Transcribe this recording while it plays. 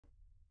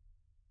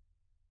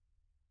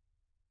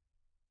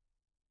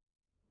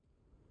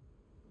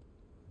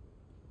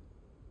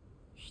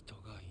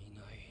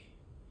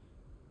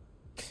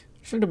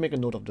Just need to make a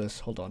note of this.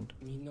 Hold on.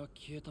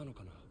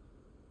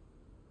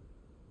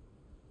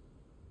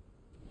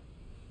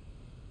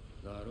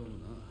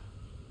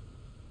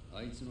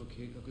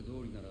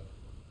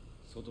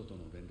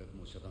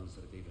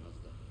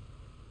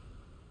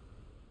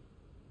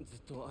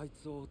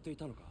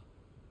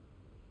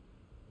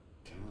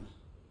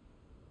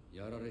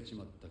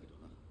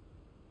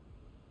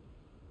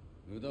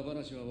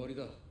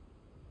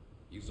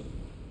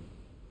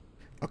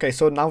 Okay,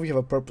 so now we have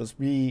a purpose.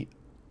 We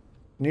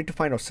need to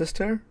find our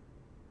sister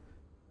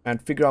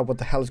and figure out what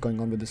the hell is going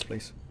on with this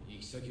place.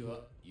 You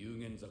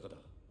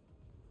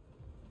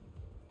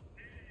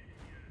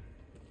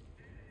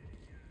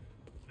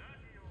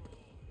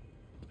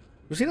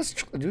see this?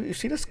 Do you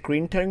see the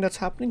screen tearing that's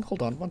happening?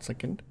 Hold on, 1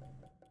 second.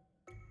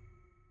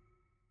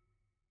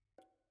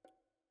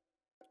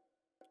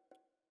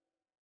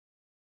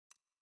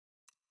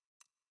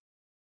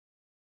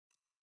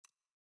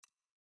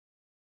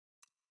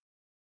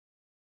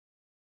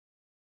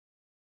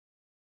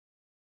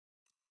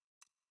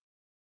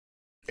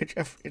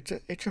 It's a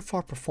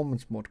HFR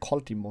performance mode,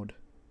 quality mode.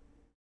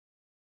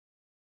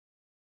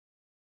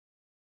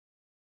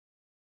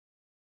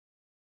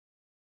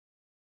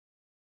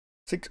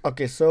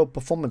 Okay, so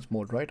performance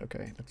mode, right?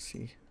 Okay, let's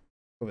see.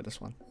 Go with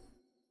this one.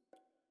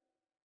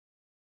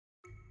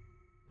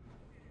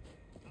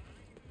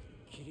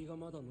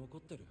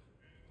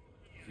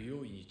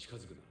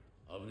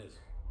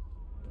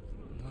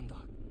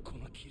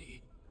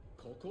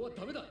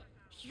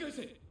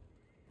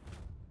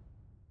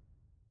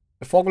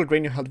 The fog will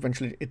drain your health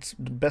eventually. It's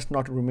best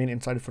not to remain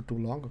inside it for too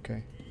long.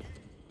 Okay.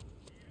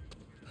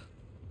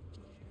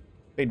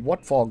 Wait,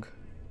 what fog?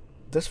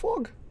 This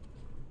fog?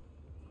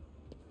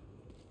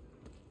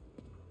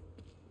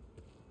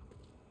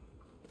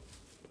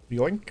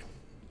 Yoink.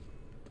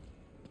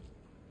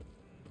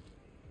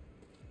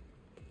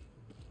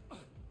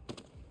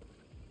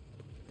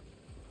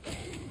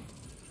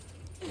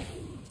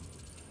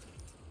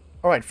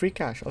 Alright, free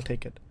cash. I'll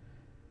take it.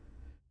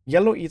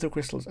 Yellow ether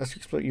crystals. As you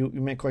explore, you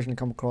may occasionally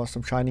come across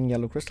some shining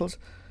yellow crystals.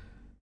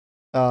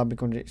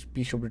 Because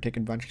be sure to take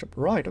advantage of.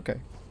 Right,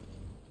 okay.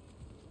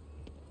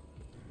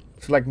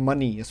 So like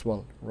money as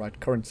well, right?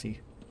 Currency.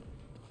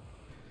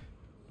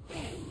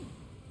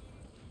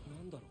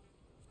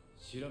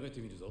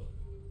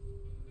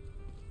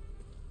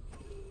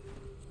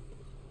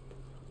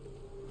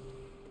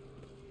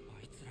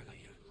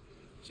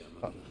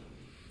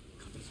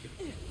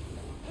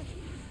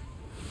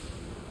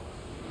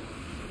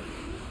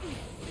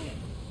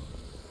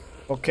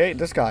 Okay,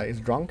 this guy is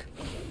drunk.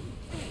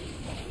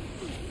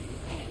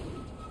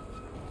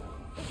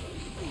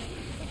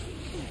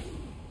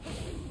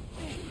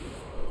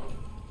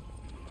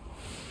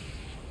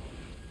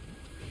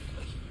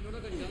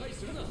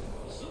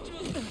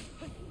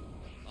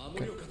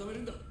 Okay.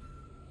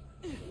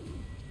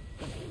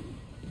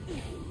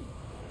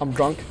 I'm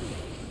drunk.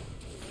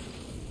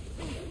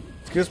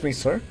 Excuse me,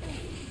 sir.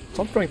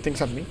 Stop throwing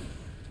things at me.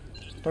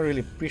 Don't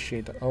really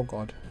appreciate that. Oh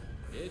god.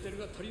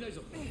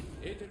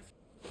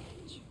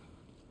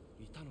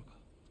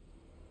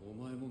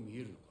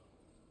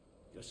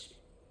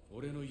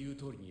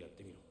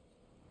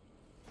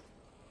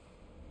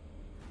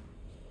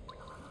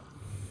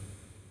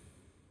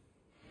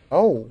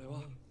 Oh.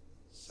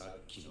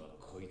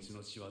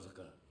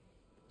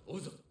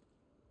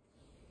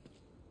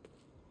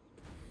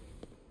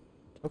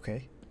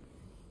 Okay.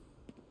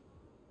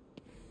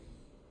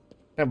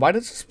 And why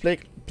does this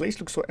place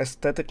look so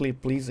aesthetically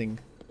pleasing?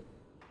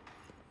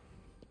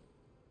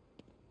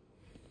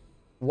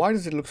 Why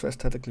does it look so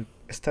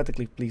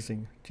aesthetically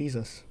pleasing?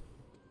 Jesus.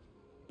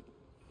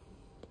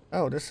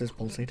 Oh, this is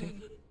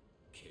pulsating.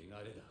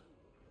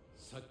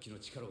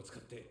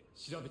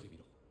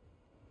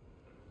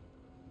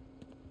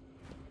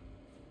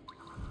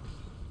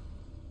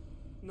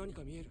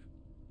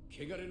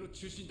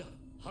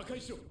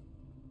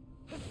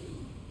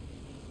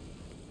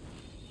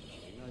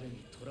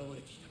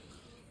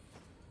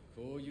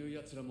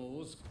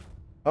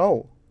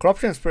 Oh,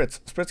 corruption and spirits.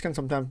 Spirits can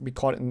sometimes be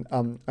caught in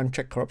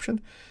unchecked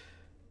corruption.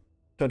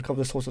 To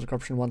uncover the source of the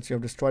corruption, once you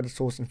have destroyed the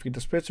source and feed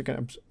the spirits, you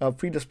can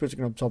feed the spirits. You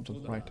can absorb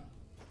them. Right.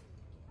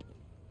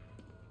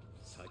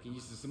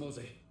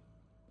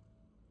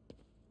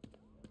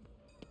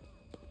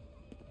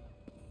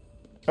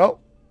 Oh,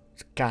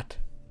 it's a cat.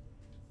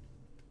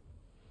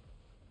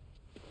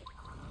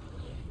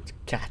 It's a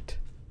cat.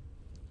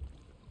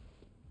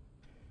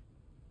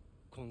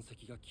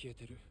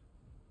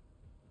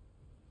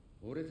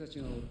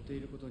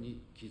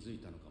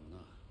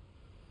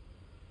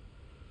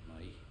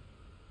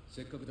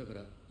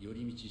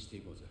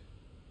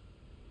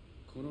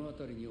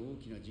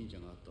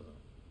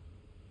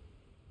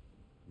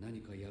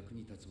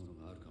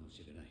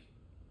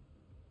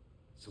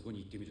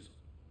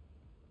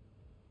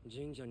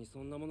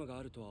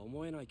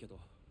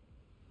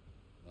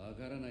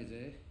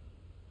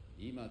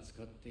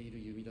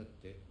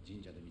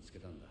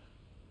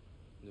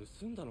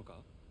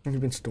 You've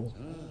been stolen.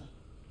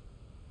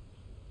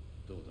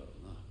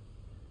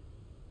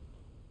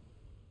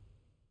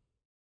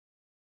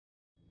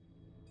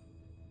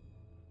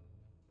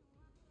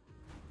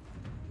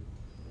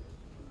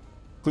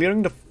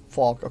 clearing the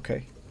fog.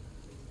 Okay.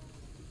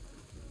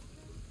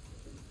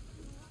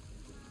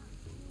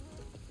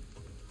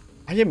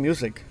 I hear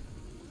music.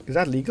 Is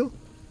that legal?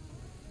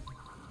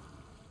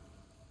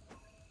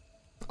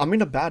 I'm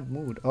in a bad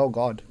mood. Oh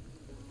god.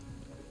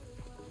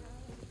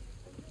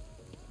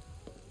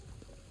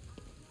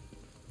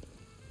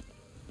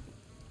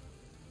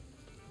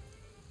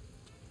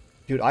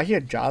 Dude, I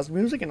hear jazz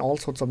music and all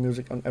sorts of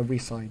music on every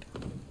side.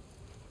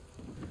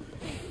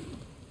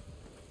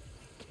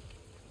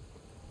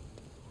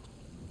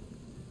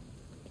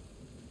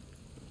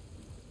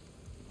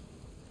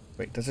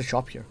 Wait, there's a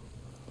shop here.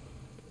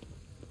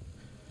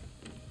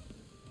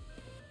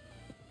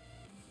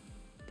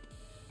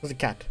 There's a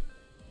cat.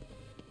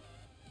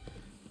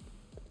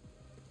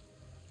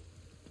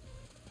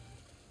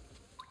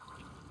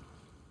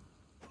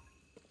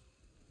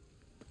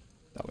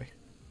 That way.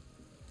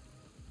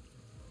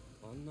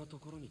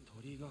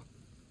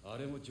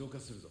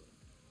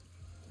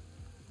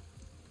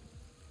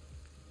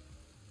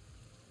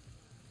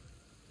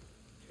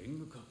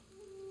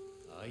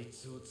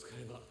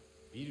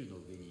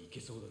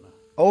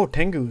 Oh,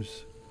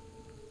 Tengus.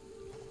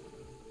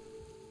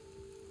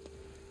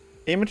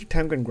 Aim at a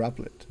Tengu and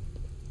grapple it.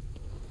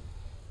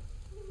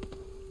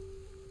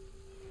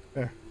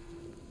 There.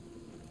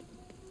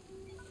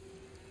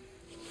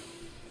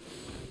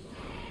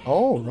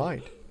 Oh,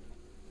 right.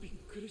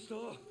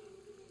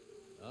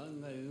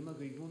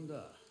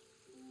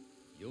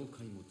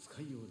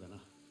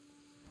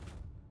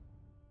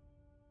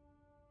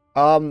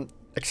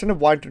 Extended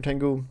wide to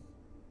Tengu.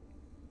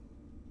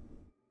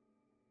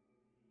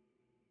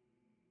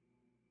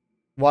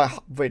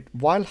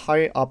 While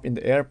high up in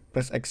the air,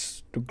 press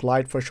X to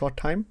glide for a short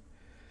time.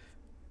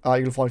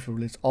 You'll fall if you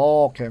release.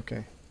 Oh, okay,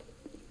 okay.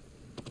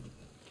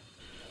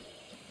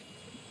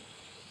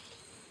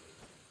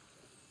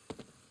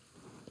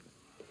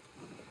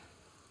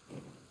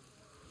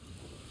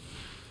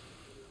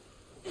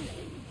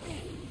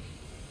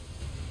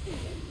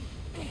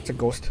 It's a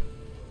ghost.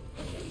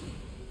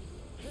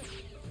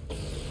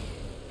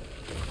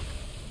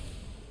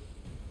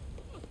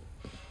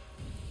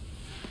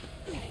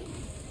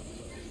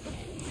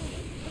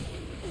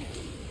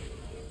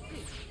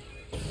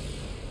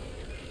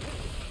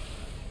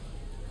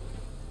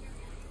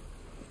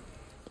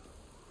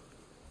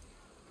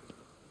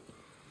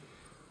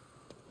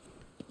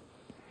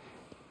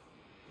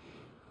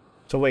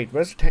 So wait,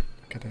 where's the tank?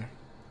 Okay, there.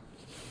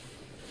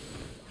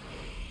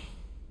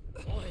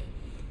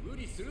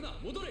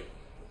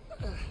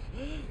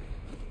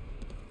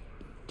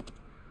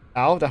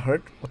 Ow, that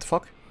hurt. What the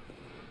fuck?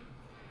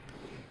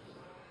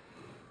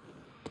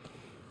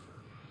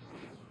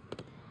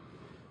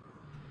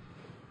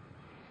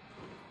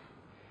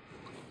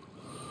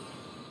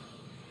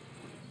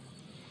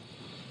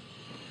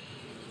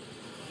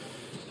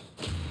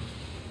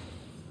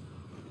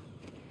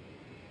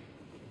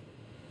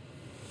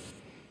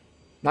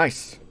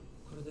 Nice.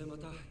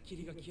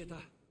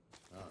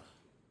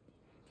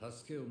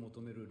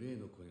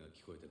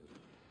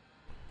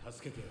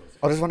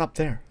 Oh, there's one up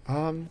there.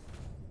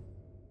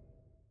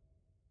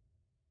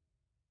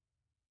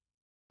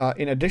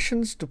 In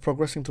additions to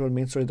progressing through the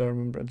main story, there are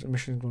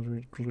missions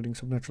including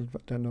supernatural.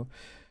 But no.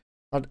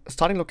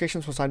 Starting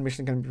locations for side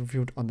missions can be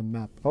viewed on the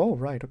map. Oh,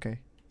 right. Okay.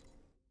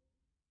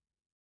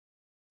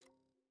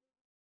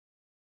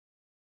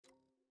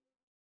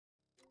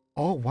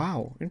 Oh,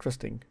 wow.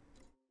 Interesting.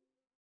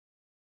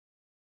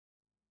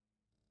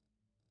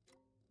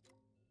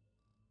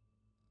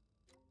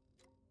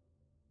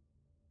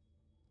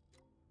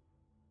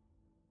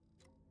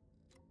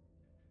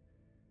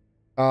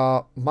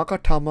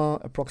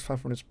 Makatama, approx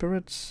 500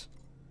 spirits.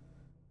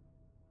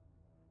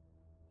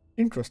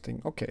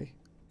 Interesting. Okay.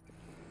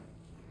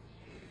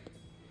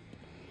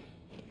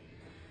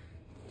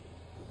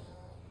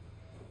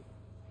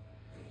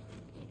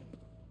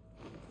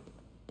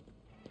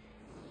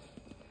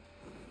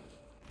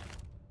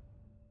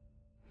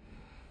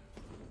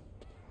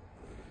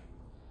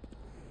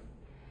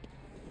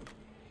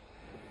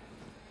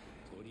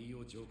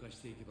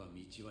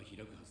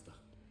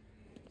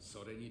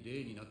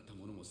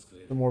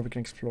 The more we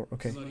can explore.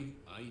 Okay.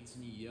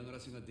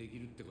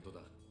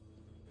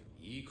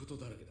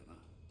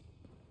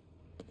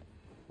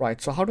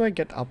 Right, so how do I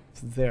get up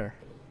there?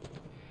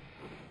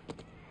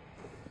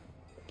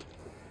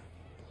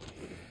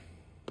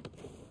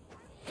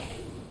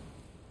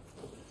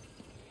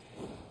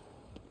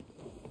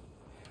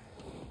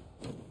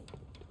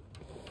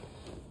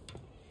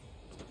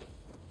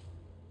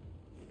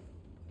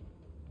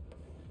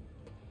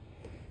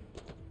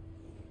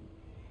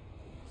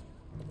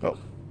 Oh.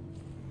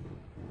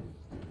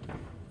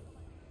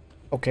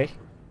 Okay.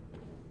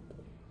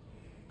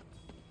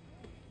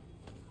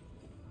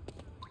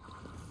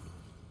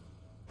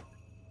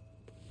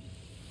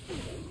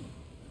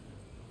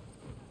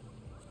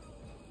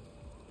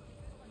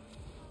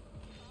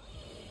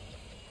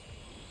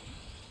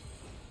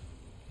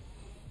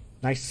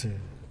 Nice.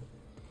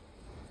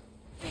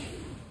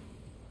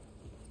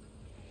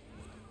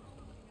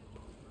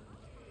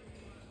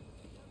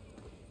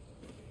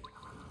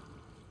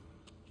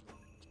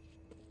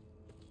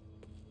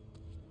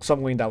 So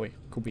I'm going that way.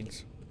 Cool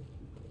beans.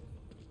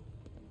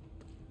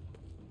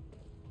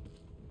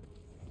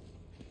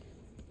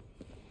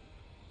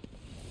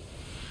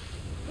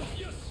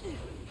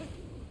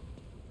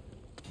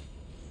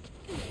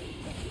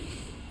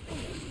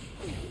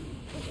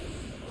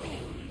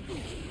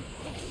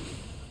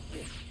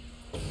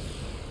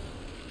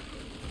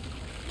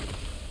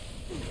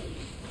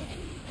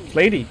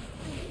 Lady.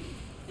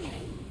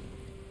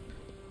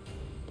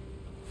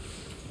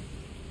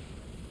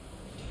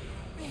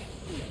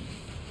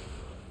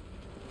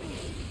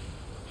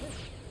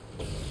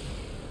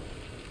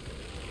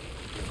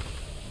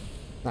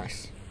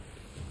 Nice.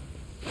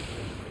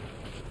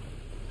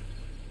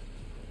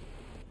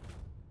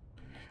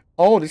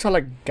 Oh, these are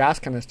like gas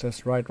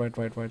canisters. Right.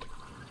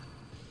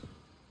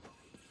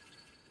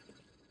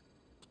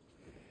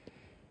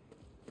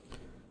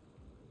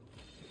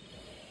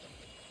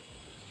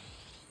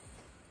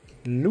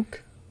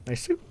 Luke,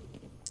 nice suit.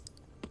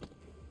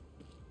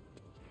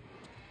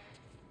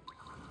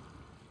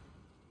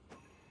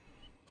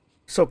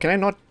 So can I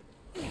not?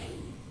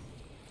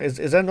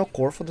 Is there no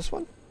core for this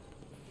one?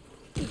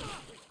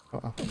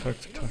 Oh, it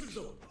hurts. It hurts.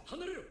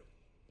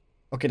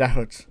 Okay, that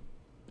hurts.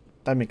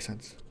 That makes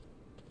sense.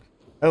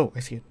 Oh,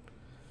 I see it.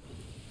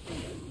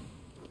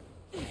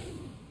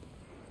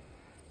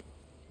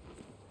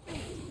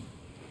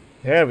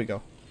 There we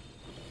go.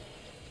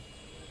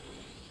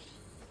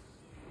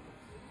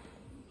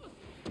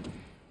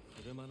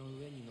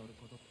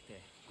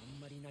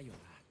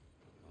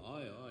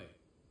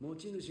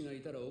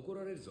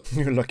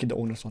 You're lucky the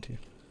owner's not here.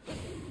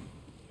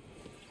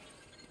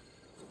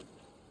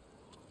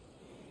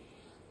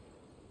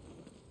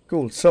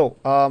 Cool. So,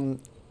 I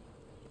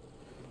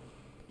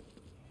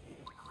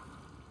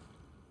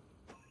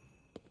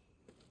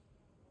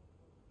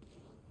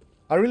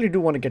really do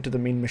want to get to the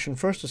main mission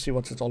first to see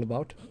what it's all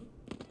about.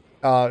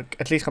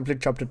 At least complete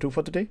chapter 2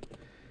 for today,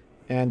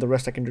 and the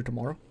rest I can do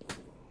tomorrow.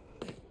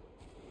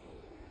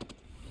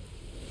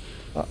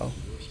 Uh-oh.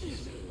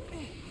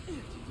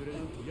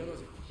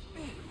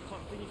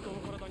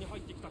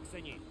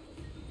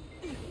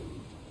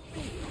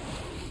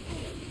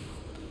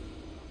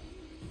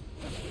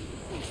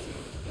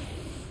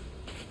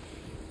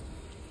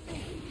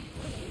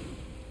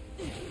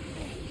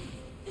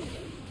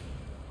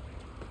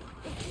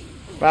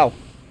 Wow.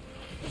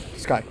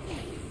 This guy.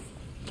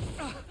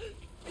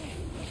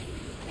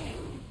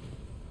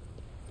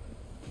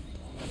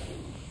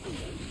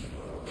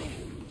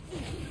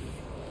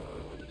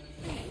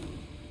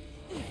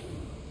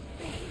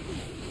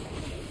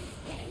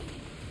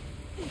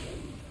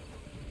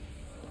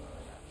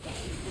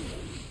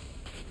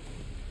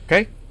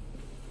 Okay.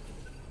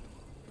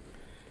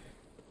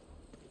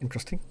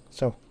 Interesting.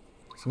 So,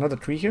 there's another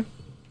tree here.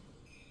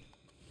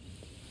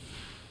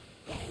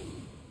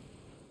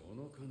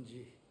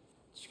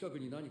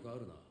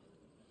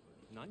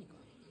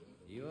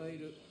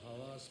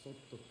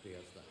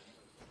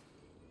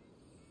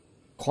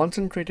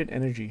 Concentrated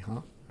energy,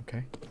 huh?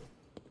 Okay.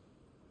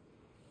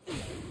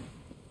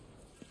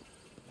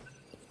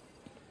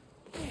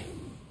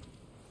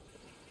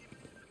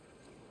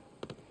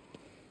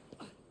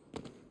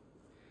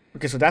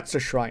 Okay, so that's the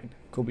shrine.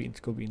 Cool beans,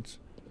 cool beans.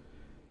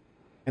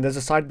 And there's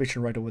a side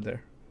mission right over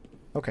there.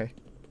 Okay.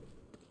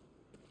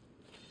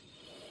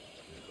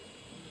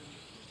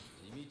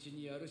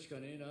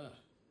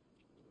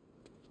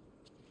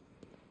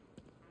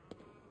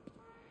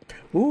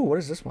 Ooh, what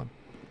is this one?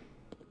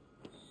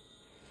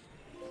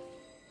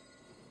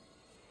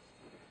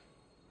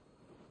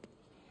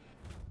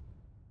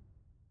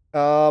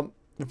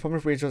 The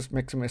permanent rate just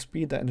maximum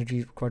speed, the energy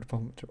is required to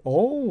pump.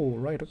 Oh,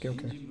 right, okay.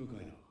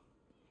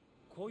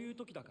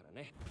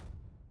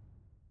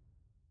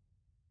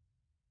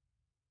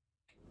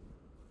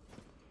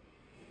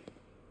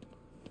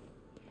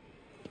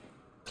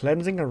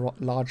 Cleansing a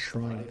large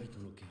shrine.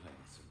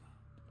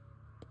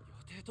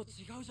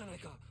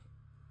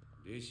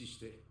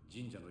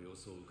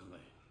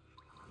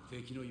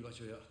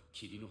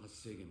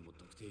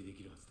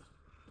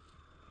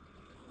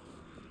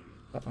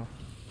 Uh-oh.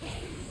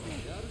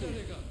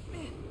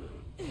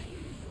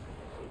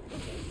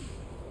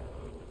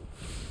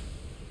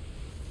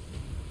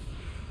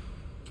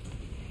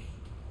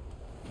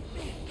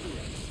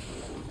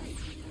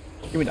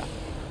 Give me that.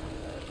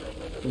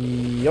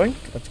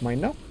 Yoink, that's mine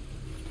now.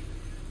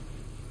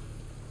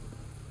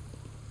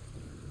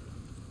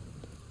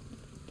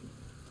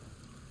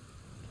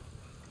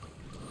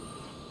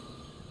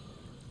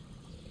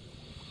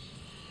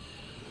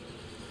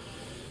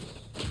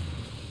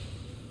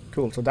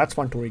 Cool, so that's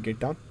one to gate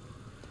down.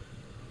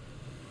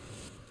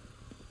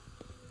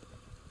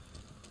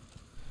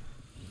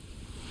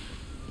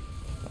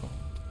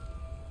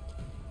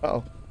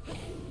 Uh-oh.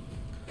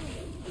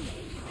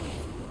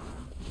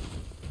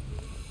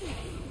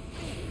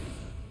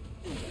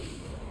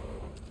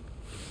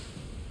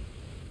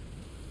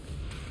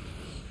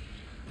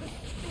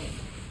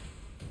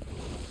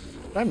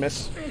 Did I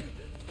miss?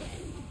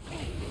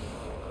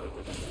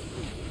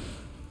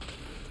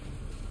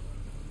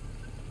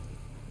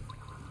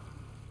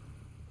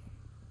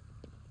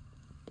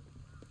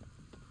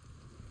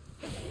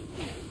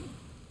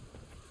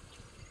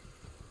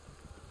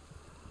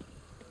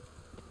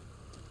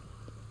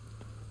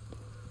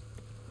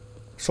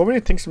 So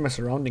many things in my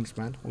surroundings,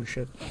 man. Holy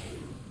shit.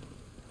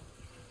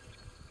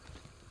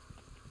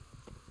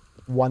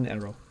 One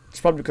arrow.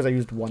 It's probably because I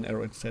used one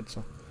arrow instead,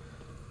 so.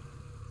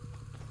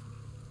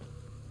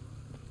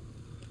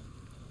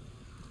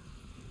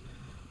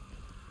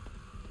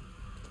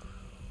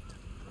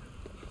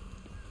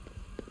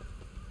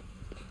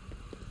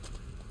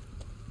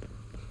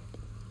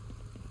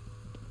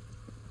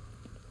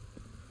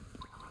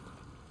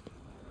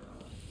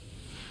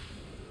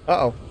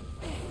 Uh-oh.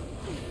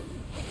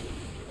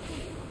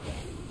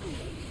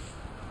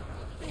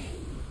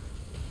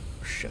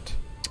 Shit.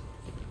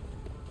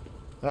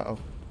 Uh-oh.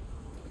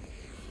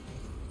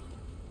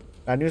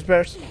 Bad news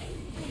bears.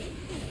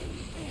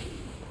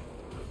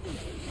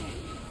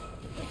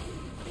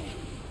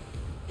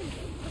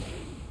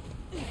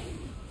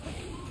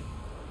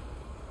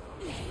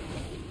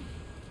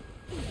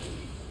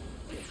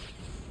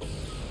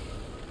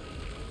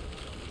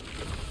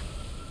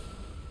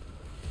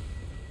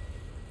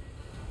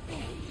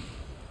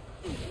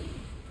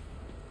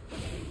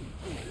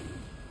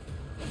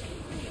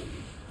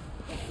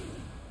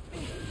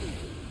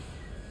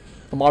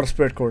 I'm out of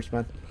spirit cores,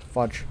 man.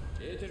 Fudge.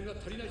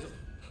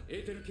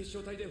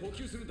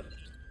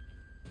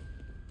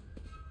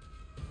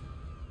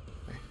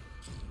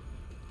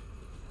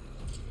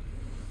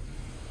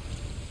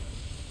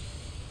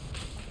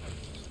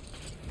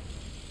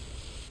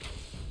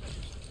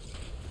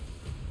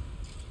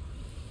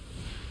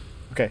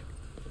 Okay.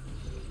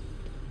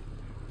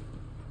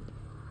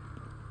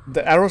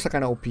 The arrows are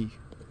kind of OP.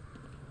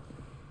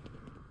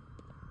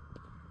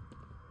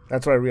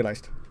 That's what I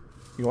realized.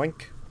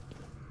 Yoink.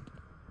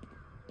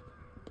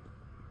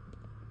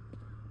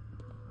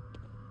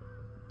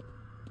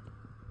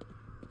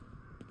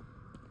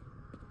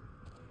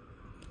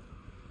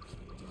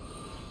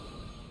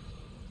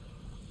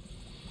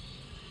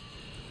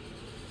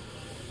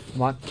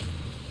 Come on.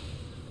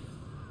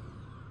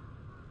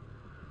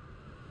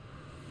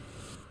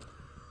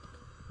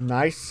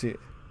 Nice.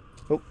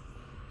 Oh.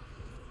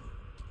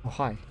 Oh,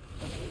 hi.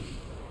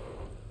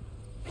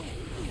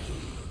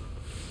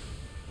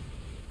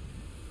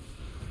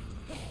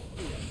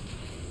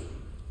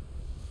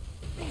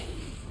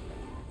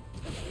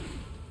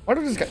 Why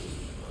does this guy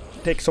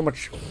take so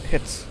much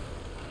hits?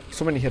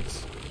 So many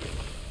hits.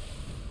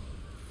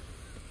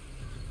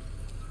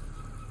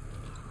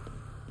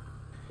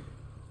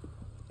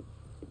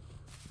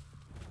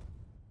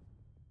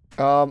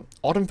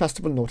 Autumn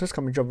Festival notice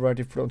coming job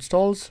variety for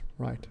installs.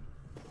 Right.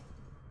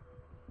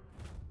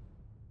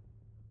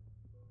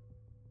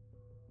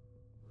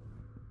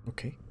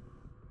 Okay.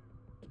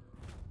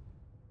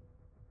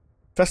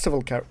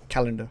 Festival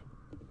calendar.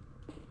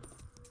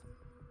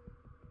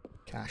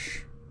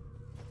 Cash.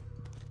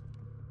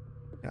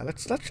 Yeah,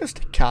 let's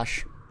just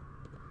cash.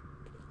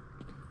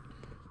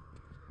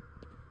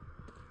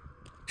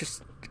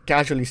 Just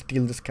casually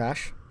steal this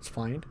cash. It's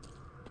fine.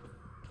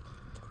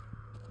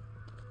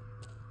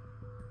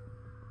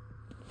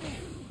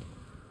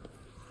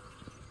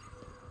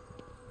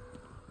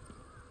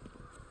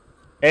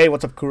 Hey,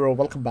 what's up, Kuro?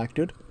 Welcome back,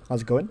 dude.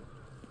 How's it going?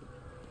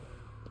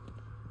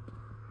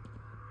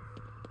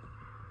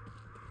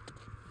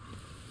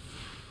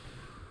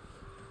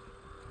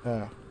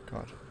 Oh,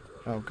 God.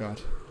 Oh, God.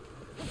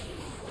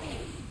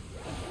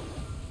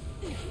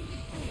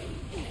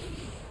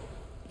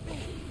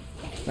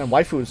 And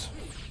waifus.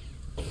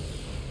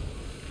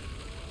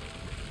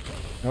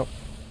 Nope.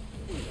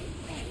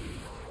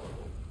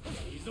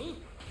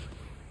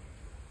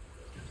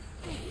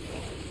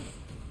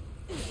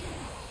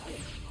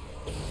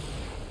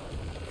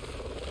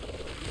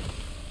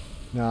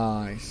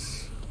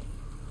 Nice.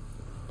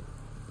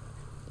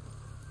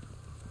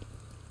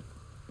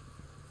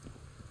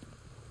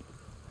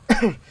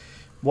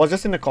 Was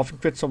just in a coughing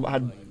fit, so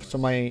bad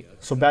my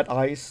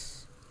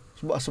eyes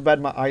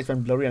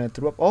went blurry and I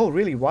threw up. Oh,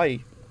 really?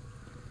 Why?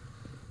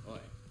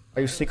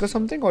 Are you sick or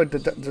something, or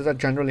does that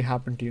generally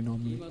happen to you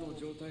normally?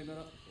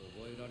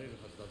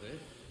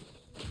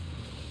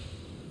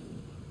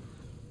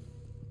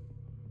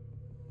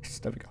 Yes,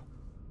 there we go.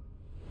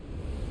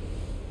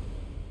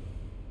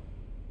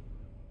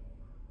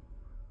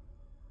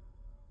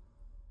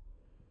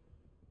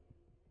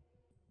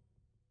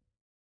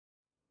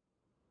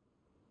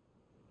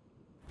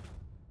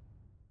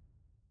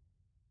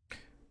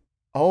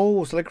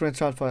 Oh, select red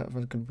start for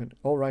the convent.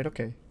 Oh, right,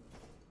 okay.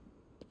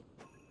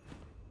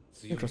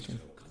 Interesting.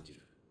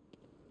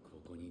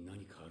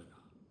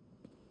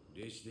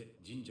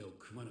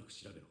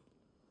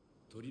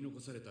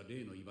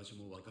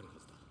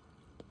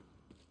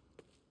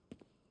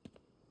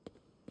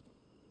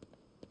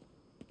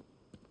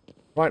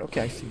 Right,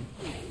 okay, I see.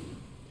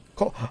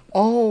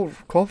 Oh,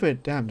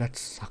 COVID. Damn, that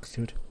sucks,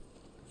 dude.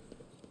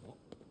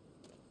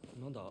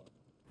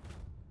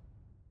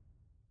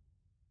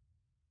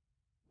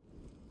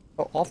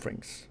 Oh,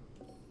 offerings.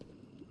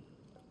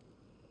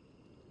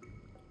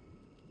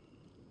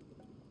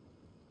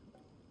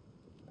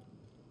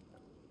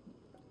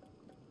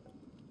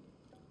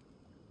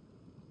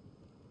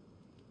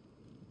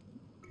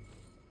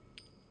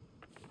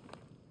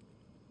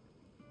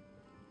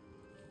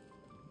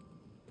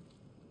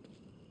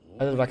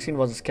 Either the vaccine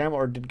was a scam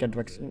or didn't get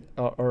vaccine,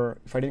 or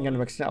if I didn't get a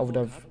vaccine, I would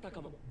have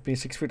been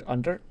 6 feet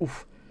under.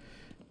 Oof.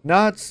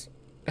 Nuts.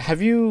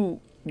 Have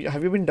you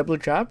been double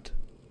jabbed?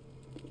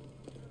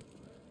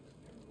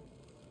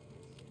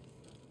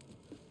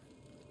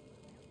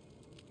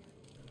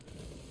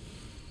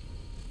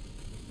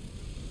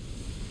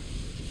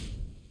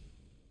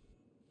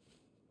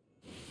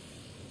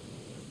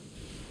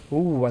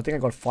 Ooh, I think I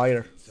got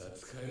fire.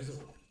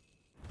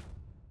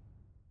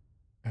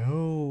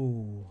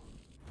 Oh.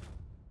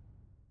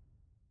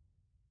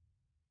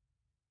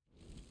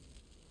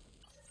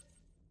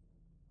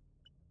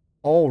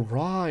 All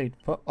right.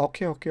 But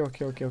okay.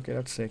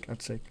 That's sick.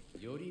 That's sick.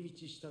 寄り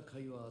道した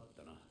会話あっ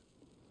たな。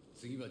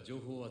次は情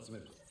報を集め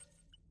る。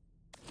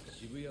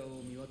渋谷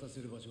を見渡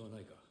せる場所はな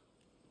いか。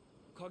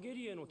陰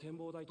りへの展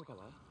望台とか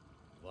は？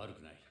悪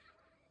くない。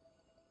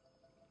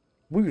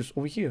Boost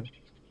over here.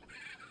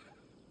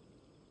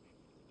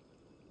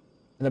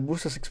 And the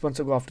booster 6 months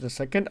ago after the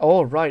second.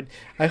 Oh right.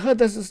 I heard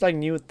there's this like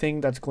new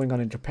thing that's going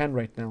on in Japan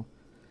right now.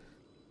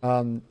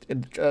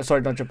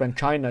 Sorry, not Japan,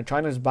 China.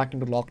 China is back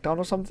into lockdown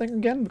or something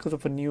again because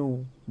of a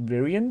new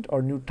variant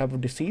or new type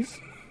of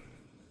disease.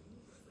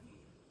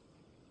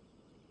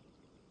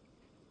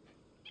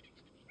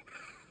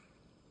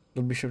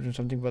 They'll be shifting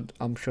something, but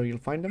I'm sure you'll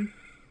find them.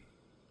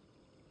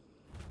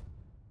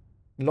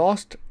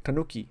 Lost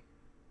Tanuki.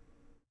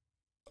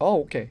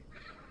 Oh, okay.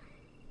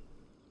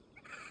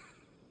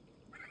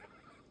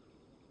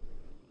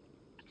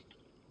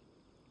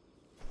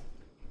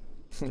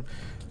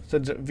 So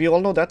we all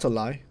know that's a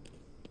lie.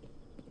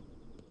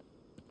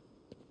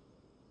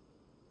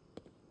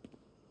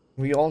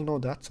 We all know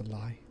that's a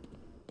lie.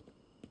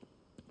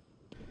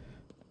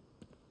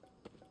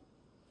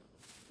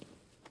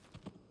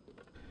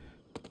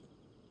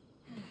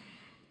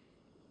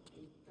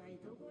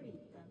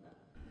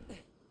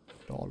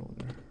 Doll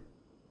owner.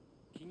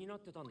 気になっ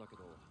てたんだけ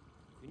ど、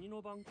国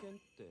の番犬っ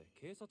て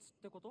警察っ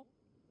てこと？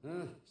あ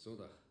あ、そう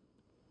だ。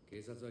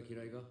警察は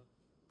嫌いか？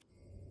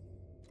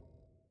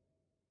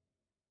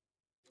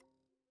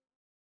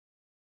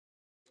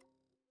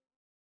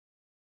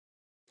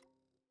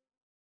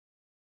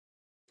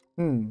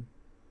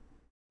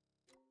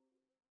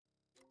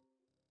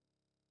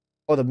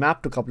 Oh, the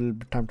map took up a little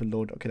bit of time to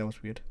load. Okay, that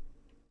was weird.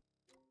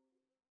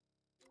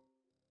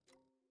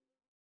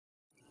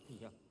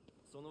 いや、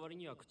その割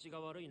には口が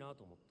悪いな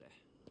と思って。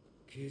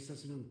警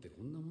察なんて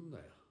こんなもんだ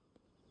よ。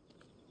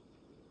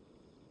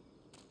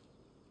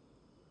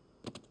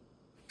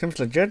 Seems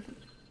legit.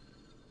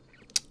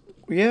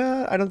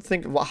 Yeah, I don't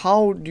think.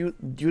 How do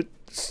you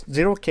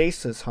 0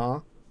 cases, huh?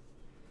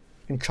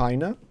 In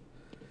China,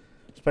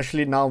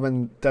 especially now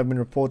when there have been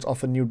reports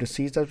of a new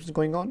disease that's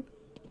going on,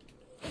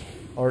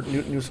 or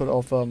new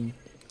sorts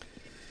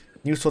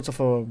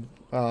of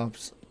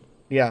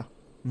yeah,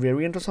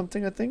 variant or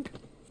something. I think.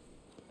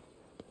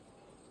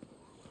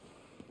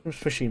 Seems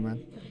fishy,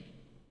 man.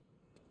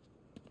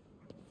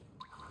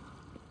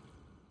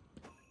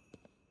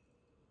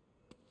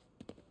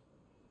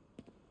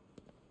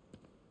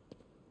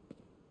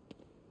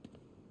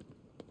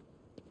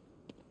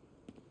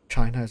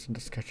 China isn't a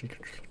sketchy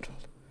country at all.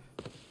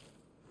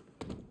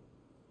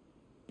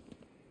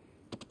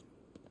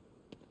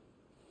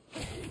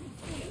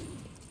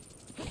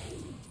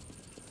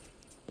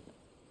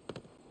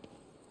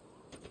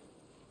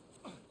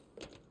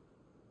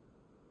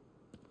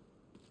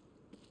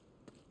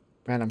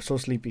 Man, I'm so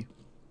sleepy.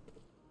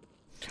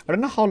 I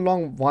don't know how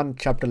long one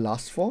chapter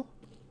lasts for.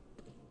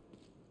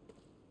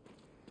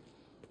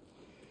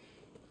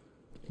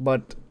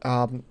 But,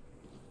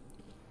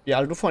 yeah,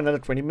 I'll do for another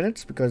 20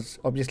 minutes because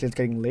obviously it's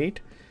getting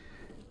late.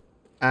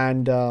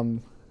 And,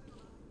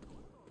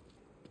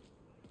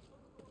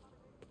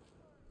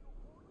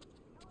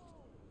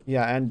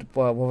 yeah, and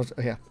what was,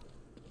 yeah.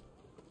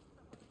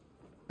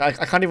 I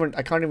can't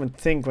even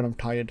think when I'm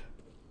tired.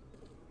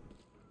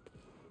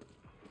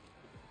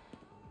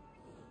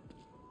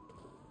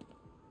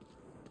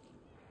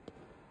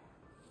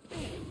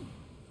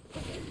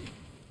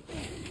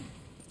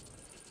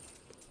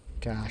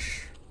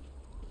 Gosh.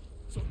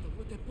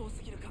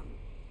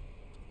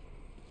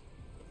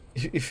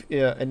 If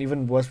yeah, an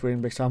even worse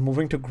variant breaks. I'm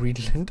moving to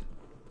Greenland.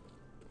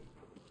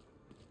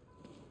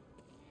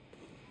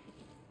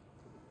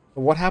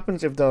 What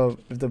happens if the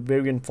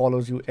variant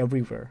follows you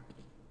everywhere,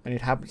 and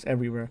it happens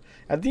everywhere?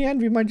 At the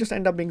end, we might just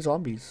end up being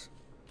zombies.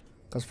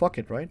 Cause fuck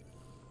it, right?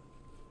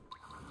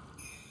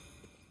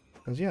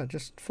 Cause yeah,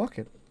 just fuck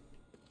it.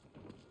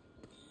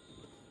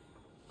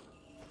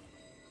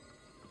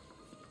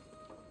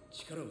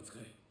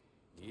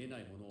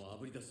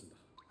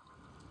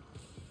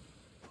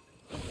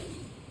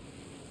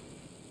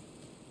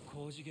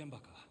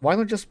 Why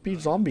not just be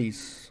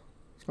zombies?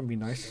 It's gonna be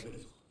nice.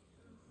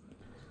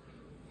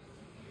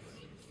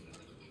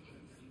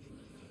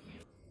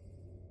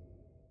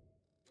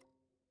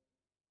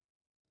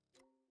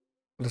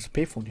 There's a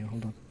payphone here,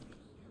 hold on.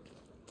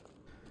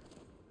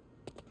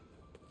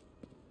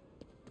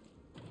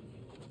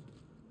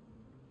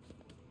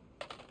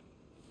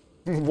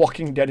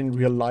 Walking Dead in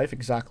real life,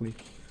 exactly.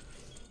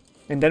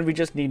 And then we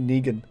just need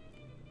Negan.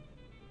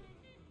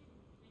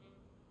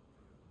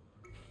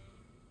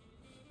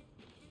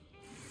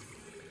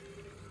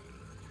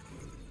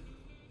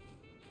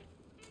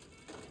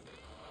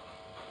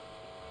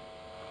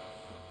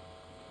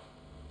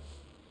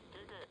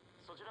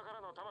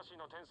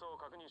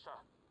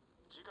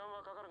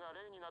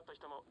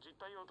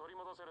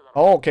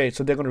 Oh, okay,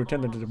 so they're gonna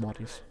return them to the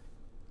bodies.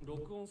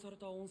 録音され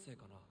た音声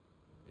かな。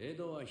エ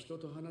ドは人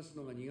と話す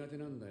のが苦手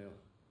なんだよ。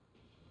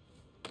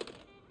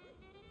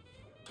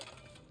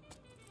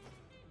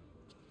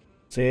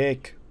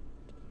Sick.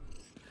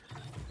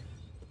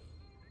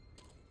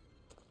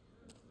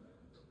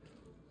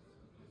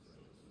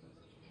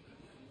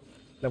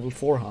 Level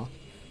 4, huh?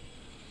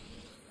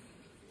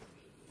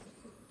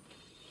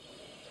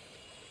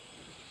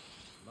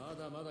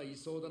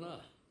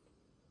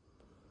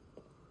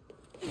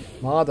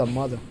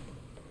 Mother.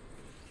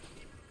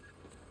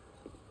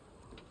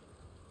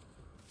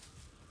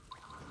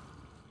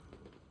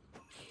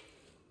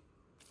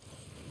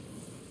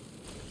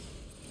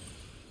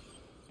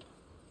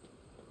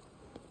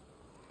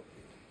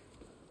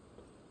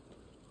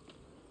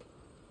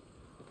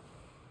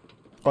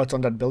 Oh, it's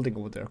on that building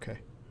over there, okay.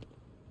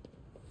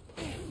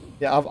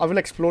 Yeah, I will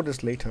explore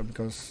this later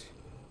because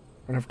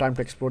I don't have time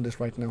to explore this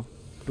right now.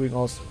 Doing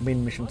all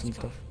main missions and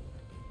stuff.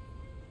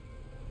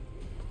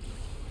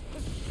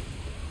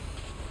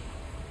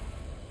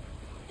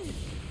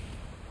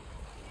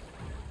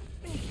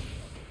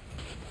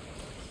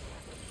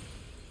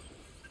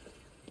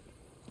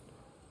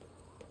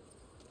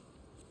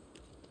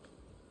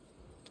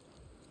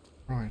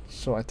 Right,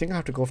 so I think I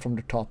have to go from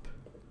the top.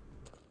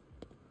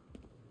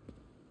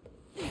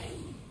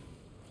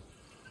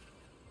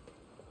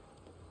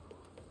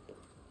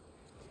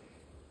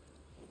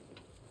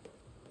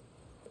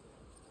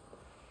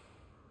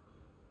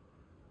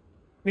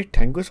 Any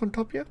Tengus on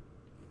top here?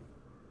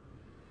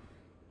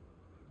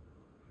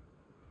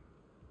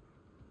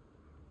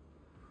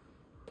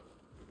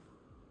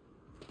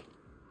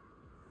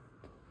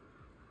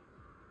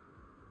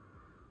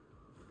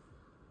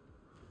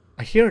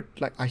 I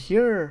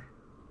hear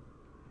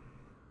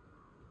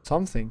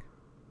something.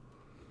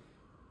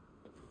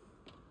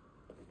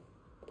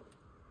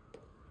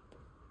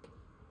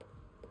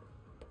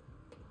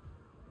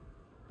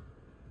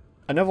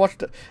 I never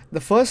watched the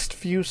first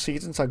few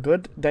seasons are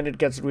good, then it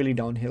gets really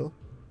downhill.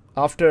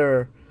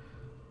 After,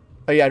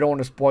 yeah, I don't want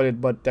to spoil it,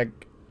 but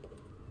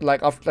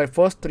like after like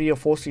first 3 or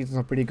 4 seasons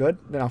are pretty good.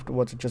 Then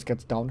afterwards it just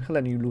gets downhill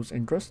and you lose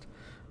interest,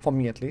 for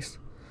me at least.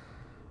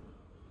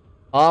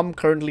 I'm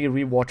currently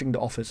rewatching The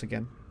Office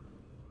again.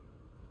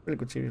 Really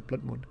good series,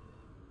 Blood Moon.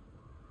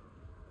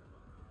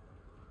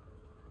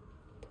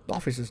 The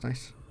Office is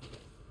nice.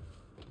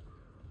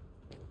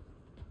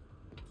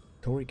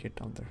 Torii kid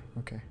down there,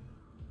 okay.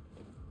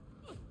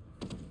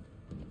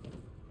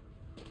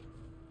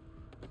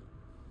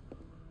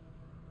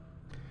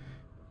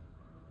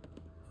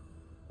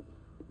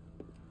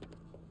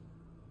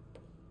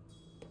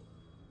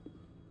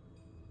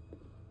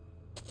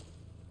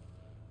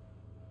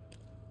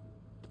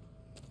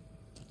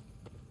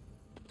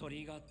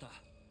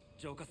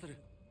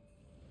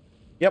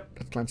 Yep,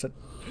 let's glance it.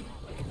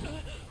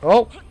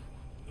 Oh!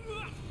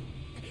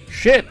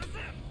 Shit!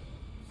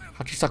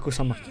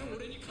 Hachisaku-sama.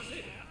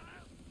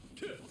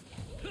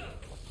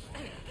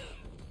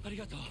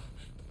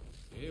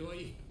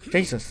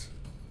 Jesus.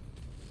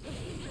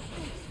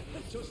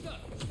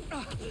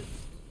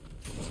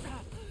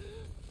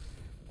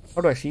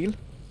 How do I heal?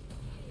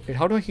 Wait,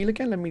 how do I heal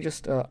again? Let me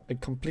just, I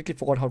completely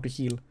forgot how to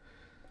heal.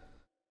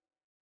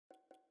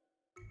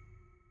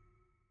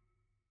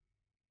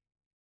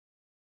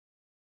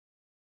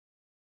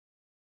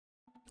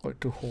 Oh,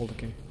 to hold,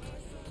 okay.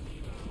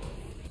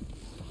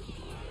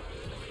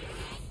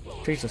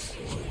 Jesus.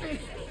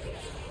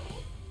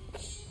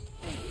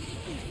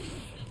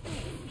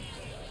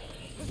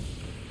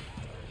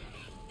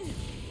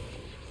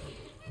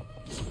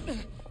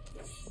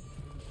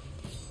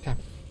 Damn.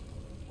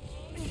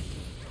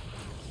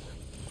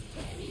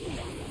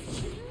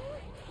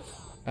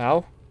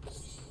 Ow.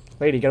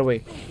 Lady, get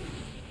away.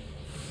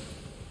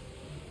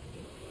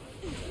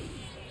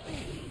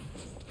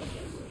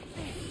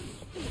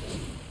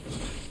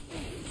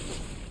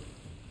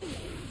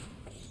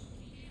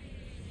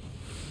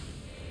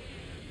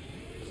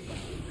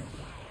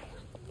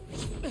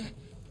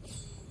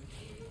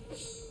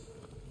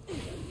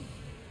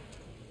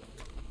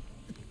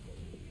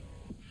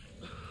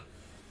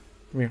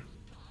 Come here.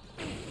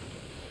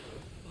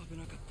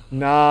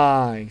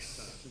 Nice.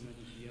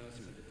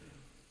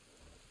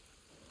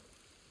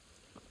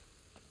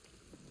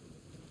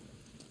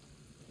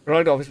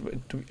 Right, obviously,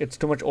 it's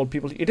too much old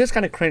people. It is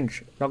kind of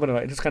cringe. Not gonna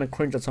lie, it is kind of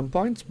cringe at some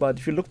points, but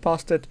if you look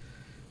past it,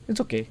 it's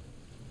okay.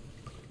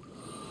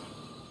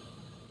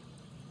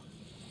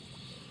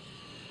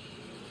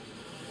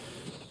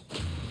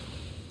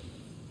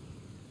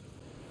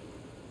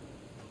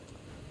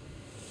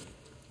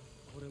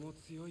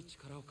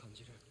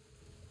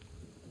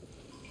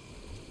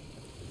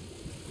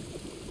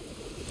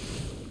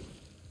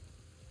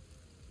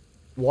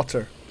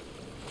 Water.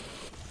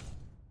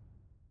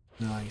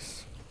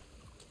 Nice.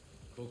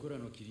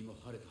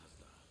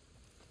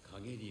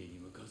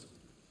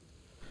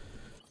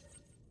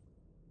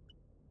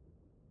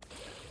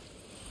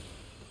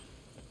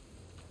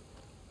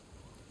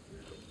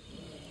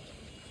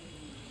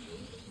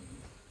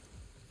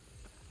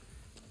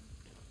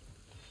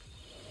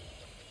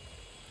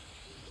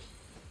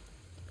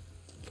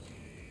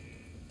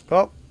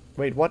 Oh,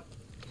 wait, what?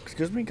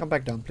 Excuse me? Come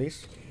back down,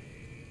 please.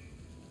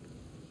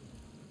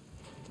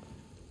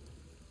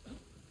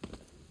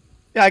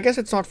 Yeah, I guess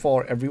it's not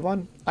for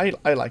everyone. I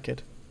like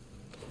it,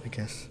 I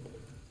guess.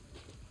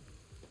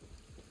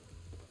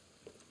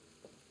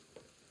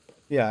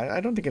 Yeah, I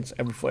don't think it's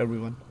for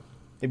everyone.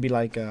 Maybe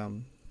like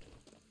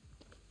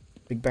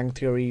Big Bang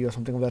Theory or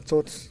something of that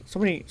sort. So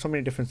many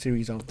different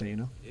series out there, you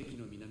know.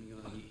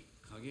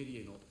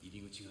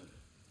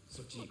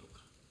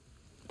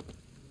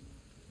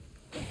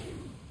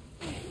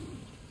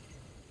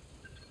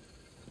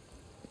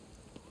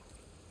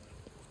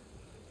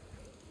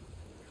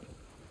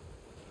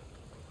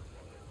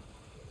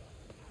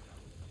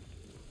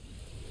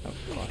 Oh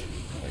god,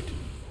 right.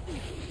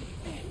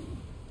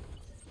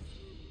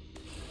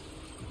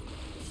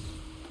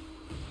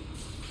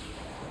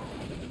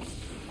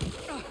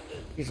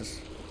 Jesus.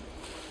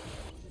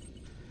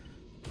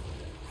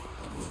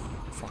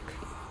 Fuck.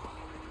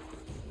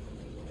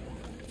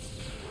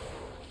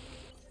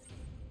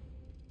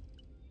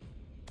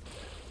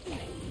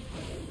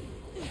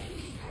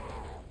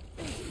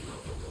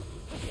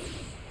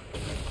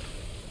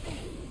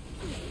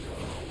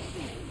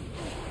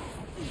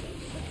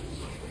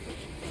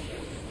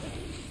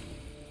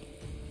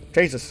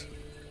 Jesus.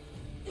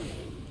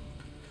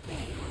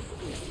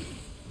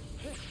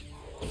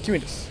 Give me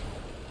this.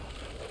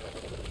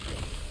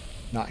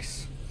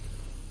 Nice.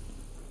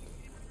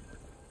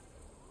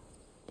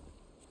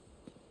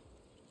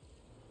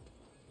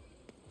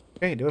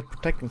 Okay, they were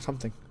protecting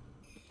something.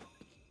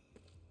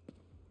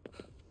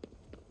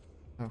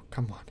 Oh,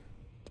 come on.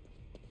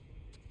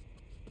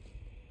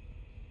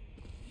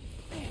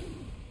 Is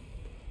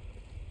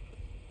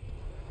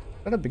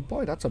that a big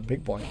boy? That's a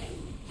big boy.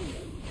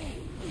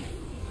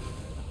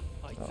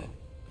 Oh.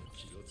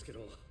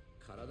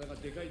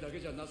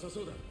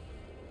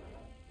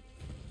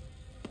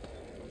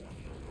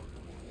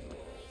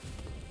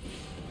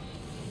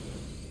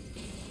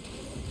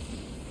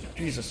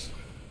 Jesus.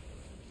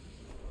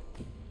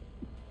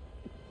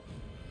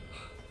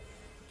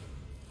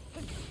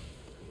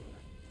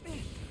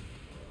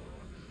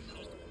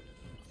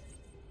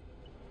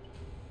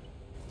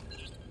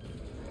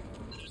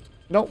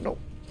 No, no.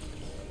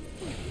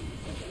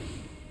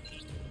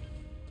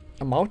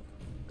 I'm out?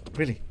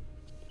 Really?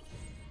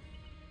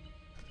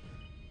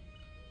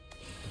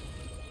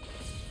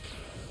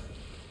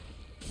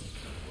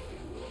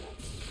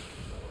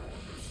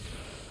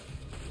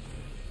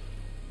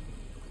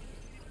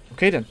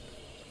 Okay then.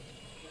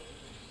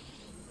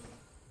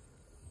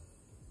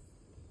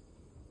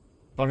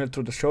 Running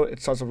through the show,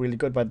 it starts off really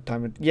good by the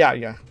time it...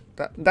 Yeah.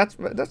 That's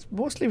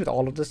mostly with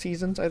all of the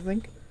seasons, I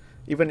think.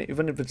 Even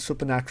if it's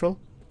Supernatural.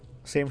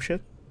 Same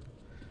shit.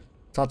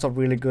 Starts off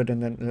really good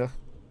and then...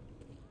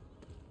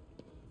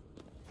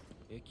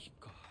 駅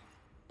か。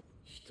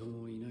人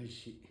もいない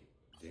し、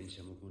電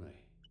車も来ない。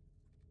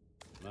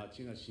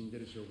街が死んで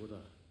る証拠だ。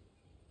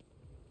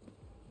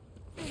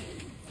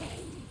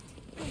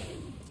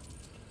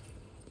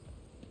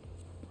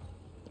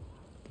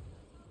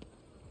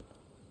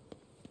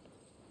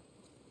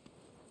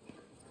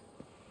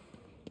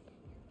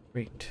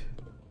Wait.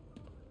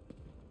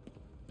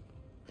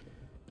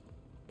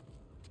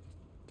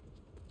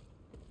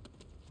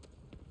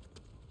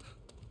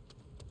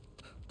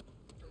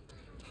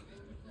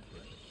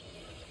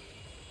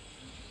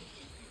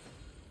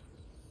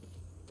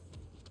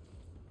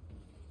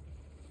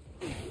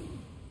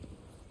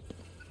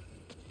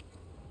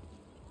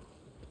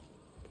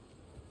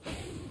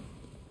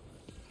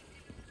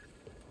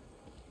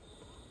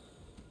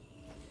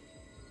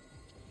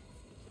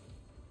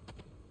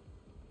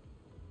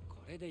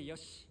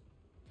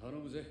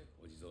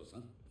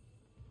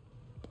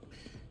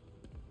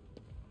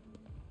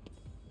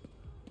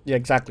 Yeah,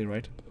 exactly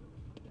right.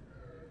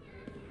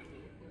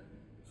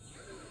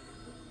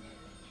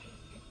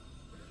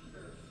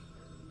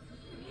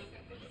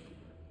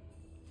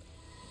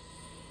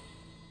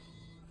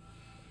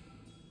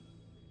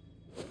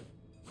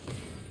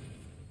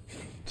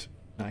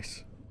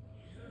 Nice.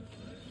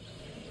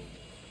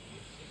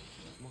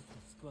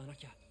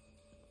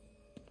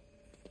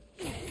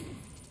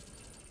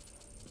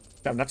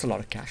 Damn, that's a lot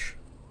of cash.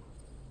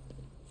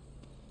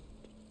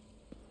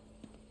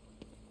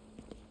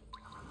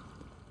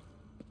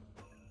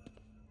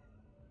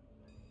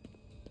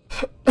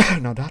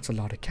 Now that's a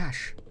lot of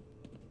cash.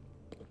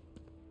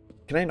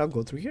 Can I not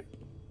go through here?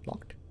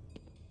 Locked.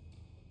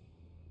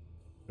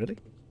 Really?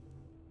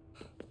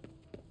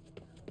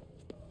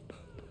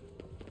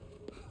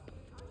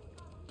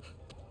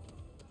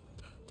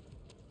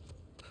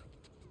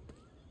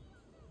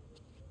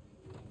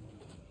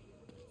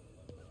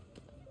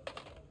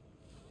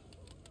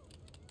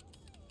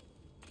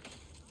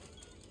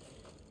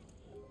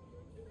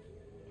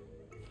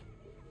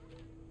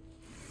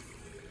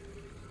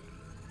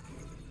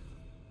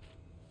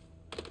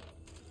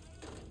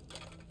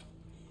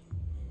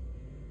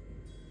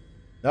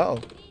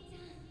 Uh-oh.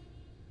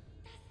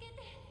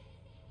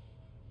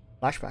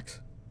 Flashbacks.